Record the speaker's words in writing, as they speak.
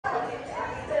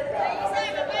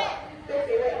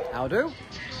How do?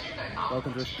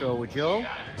 Welcome to a Stroll with Joe.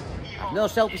 I've no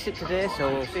selfie stick today,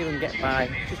 so we'll see if we can get by.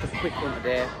 Just a quick one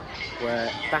today. We're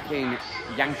back in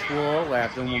Yangshuo, where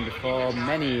I've done one before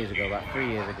many years ago, about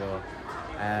 3 years ago.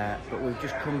 But we've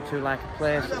just come to like a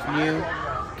place that's new.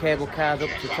 Cable cars up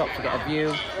to the top to get a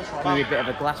view. Maybe a bit of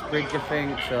a glass bridge, I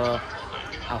think. So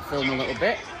I'll film a little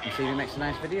bit and see if it makes a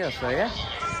nice video. So yeah,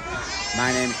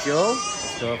 my name's Joe.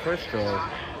 Let's go for a stroll.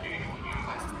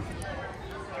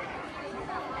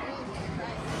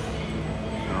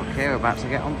 Okay, we're about to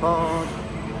get on board.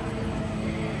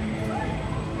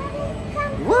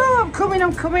 Whoa, I'm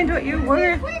coming, don't you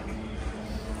worry.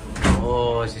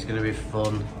 Oh, this is going to be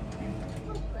fun.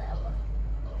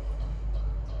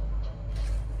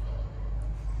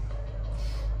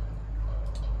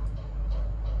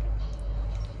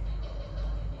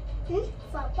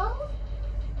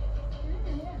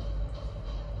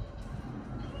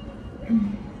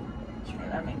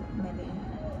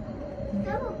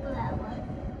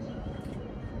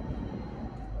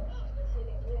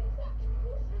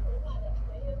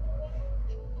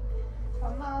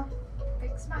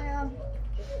 Big smile.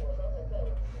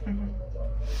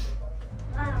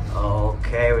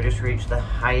 Okay, we just reached the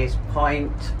highest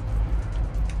point.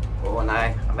 Oh, and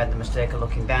I made the mistake of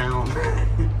looking down.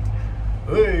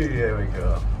 Hey, there we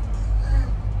go.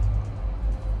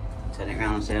 Turn it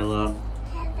around and say hello.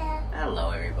 Hello. Hello,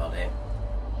 everybody.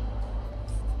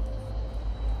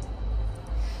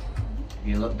 If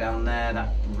you look down there,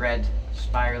 that red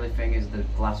spirally thing is the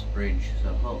glass bridge,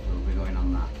 so hopefully we'll be going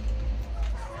on that.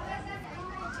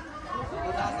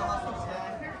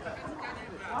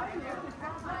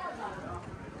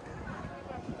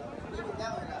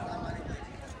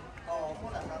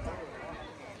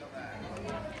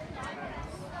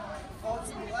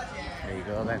 There you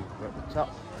go then, we're at the top.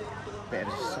 Bit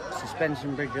of a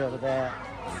suspension bridge over there,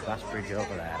 and a glass bridge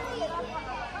over there.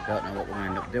 Don't know what we'll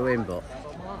end up doing, but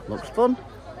looks fun.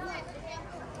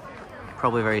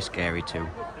 Probably very scary too.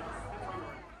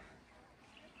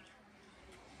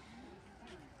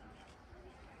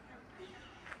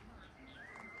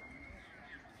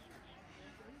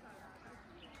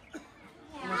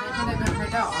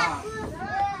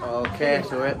 Okay,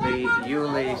 so we're at the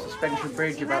Yuli suspension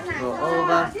bridge, about to go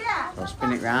over. I'll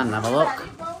spin it round and have a look.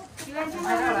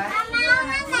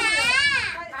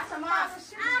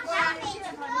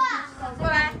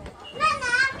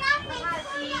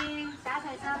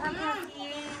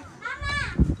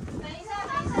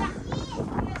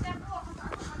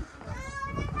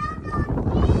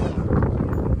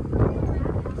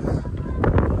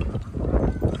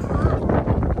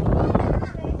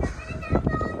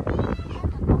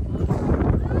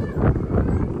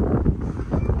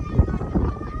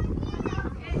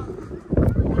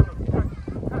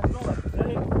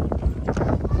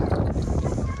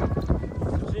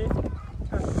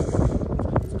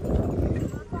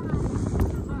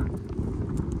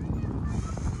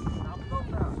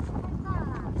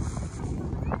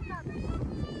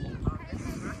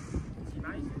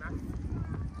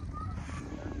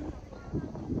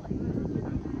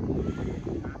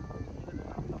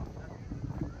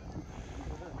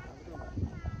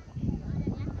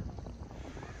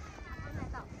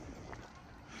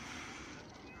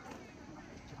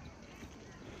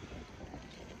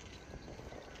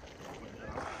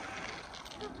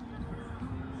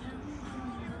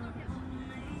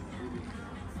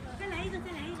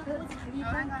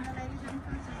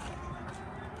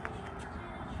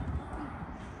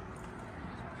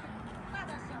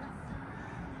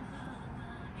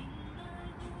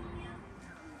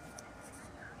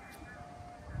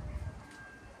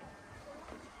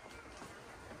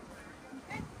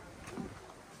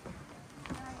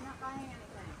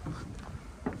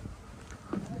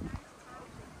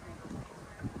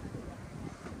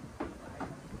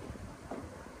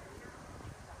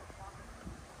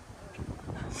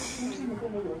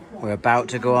 We're about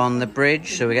to go on the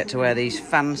bridge, so we get to wear these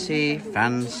fancy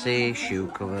shoe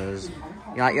covers.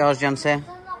 You like yours, Jancy?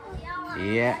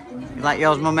 Yeah. You like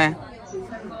yours, Mummy?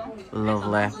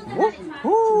 Lovely.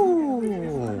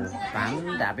 Woo-hoo!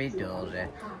 Fan-dabby dozy.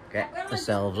 Get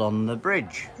ourselves on the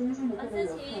bridge.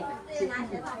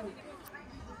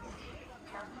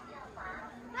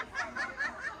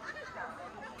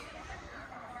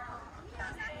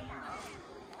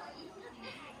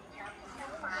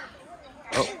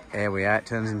 Oh, here we are, it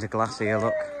turns into glass here,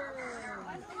 look.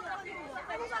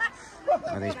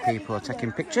 Where these people are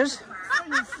taking pictures.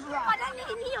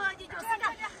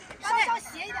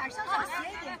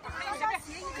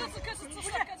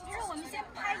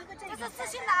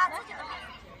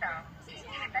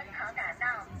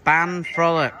 Ban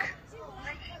frolic.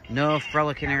 No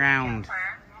frolicking around.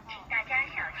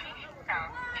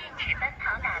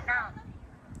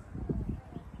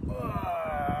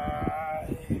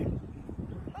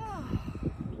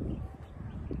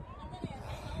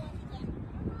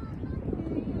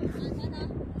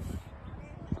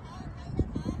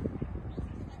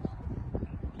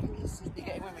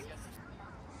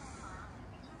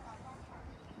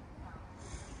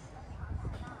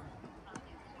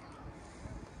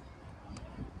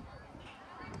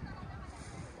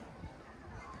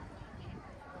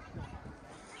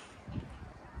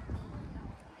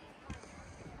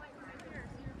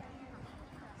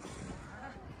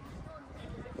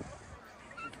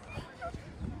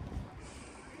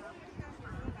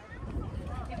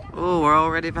 Oh, we're all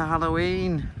ready for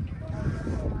Halloween.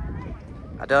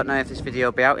 I don't know if this video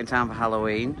will be out in time for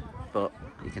Halloween, but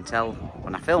you can tell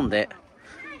when I filmed it,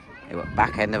 it was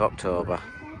back end of October.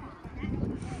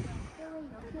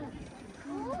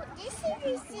 Oh, this is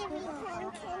a silly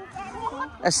pumpkin,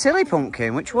 Daddy. A silly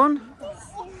pumpkin? Which one?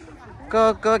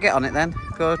 Go get on it then.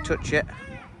 Go touch it.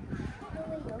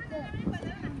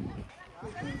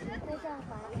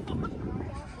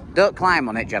 Don't climb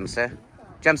on it, Jamsey.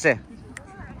 Jamsey,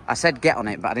 I said get on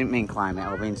it, but I didn't mean climb it.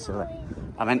 I was being silly.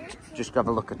 I meant just have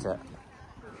a look at it.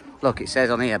 Look, it says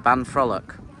on here, ban frolic.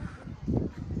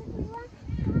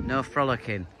 No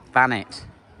frolicking. Ban it.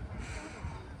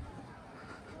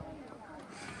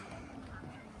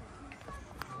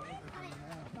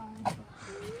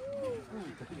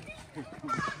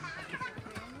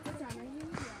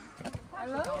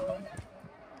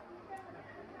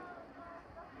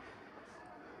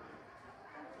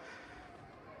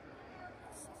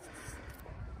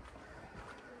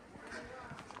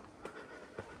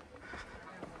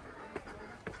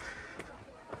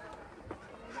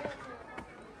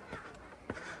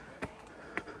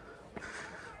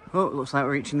 Oh, it looks like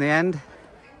we're reaching the end.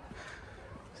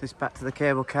 This is back to the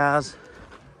cable cars.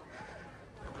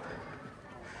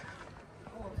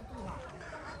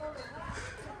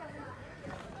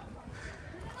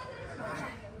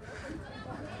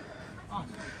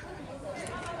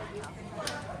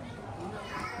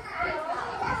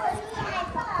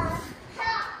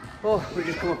 Oh, we've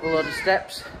just come up a load of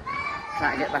steps,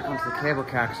 trying to get back onto the cable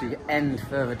car because you end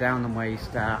further down than where you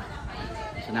start.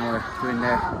 So now we're doing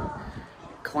the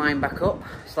climb back up.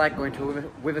 It's like going to a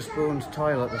Witherspoon's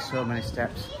toilet, there's so many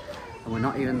steps. And we're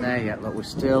not even there yet, look, we're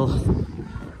still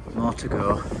more to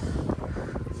go.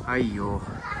 Ayo.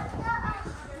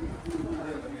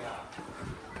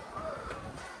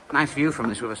 Nice view from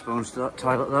this Witherspoon's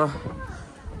toilet though.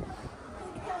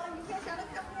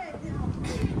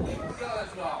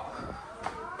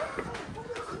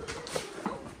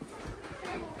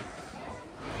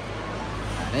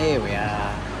 And here we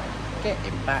are,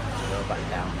 getting back to go back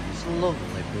down this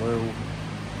lovely blue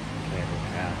cable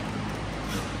car.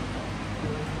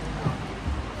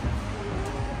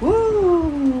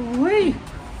 Woo-wee!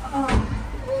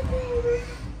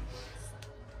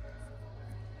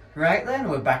 Right then,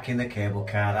 we're back in the cable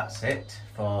car. That's it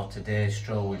for today's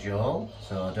stroll with Joel.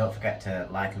 So don't forget to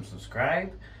like and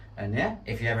subscribe. And yeah,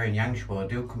 if you're ever in Yangshuo,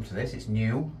 do come to this. It's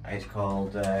new. It's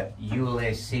called Ruyi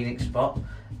Peak Scenic Spot,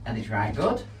 and it's right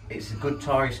good. It's a good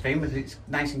tourist thing, but it's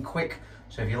nice and quick.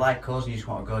 So if you like us and you just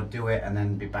want to go do it and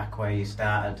then be back where you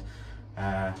started,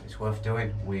 it's worth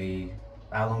doing.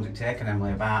 How long's it taken,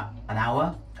 Emily? About an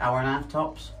hour and a half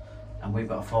tops. And we've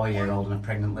got a 4-year-old and a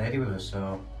pregnant lady with us,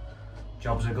 so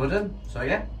jobs are good. So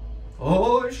yeah.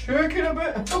 Oh, it's shaking a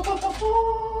bit.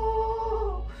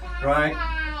 Right.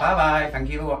 Bye bye.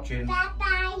 Thank you for watching. Bye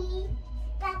bye.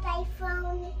 Bye bye,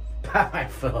 phone. Bye bye,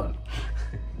 phone.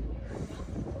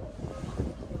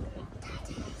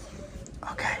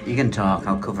 Okay, you can talk.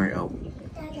 I'll cover it up.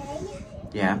 Daddy,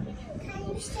 Yeah. can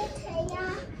you sit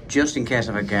here? Just in case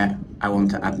I forget, I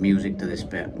want to add music to this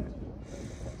bit.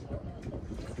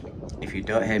 If you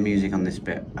don't hear music on this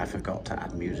bit, I forgot to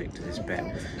add music to this bit.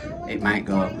 It might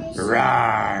go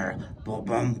rar, bum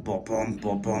bum bum bum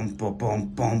bum bum bum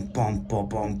bum bum bum bum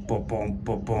bum bum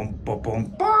bum bum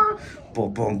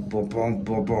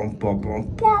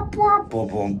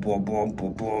bum bum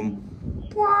bum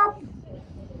bum.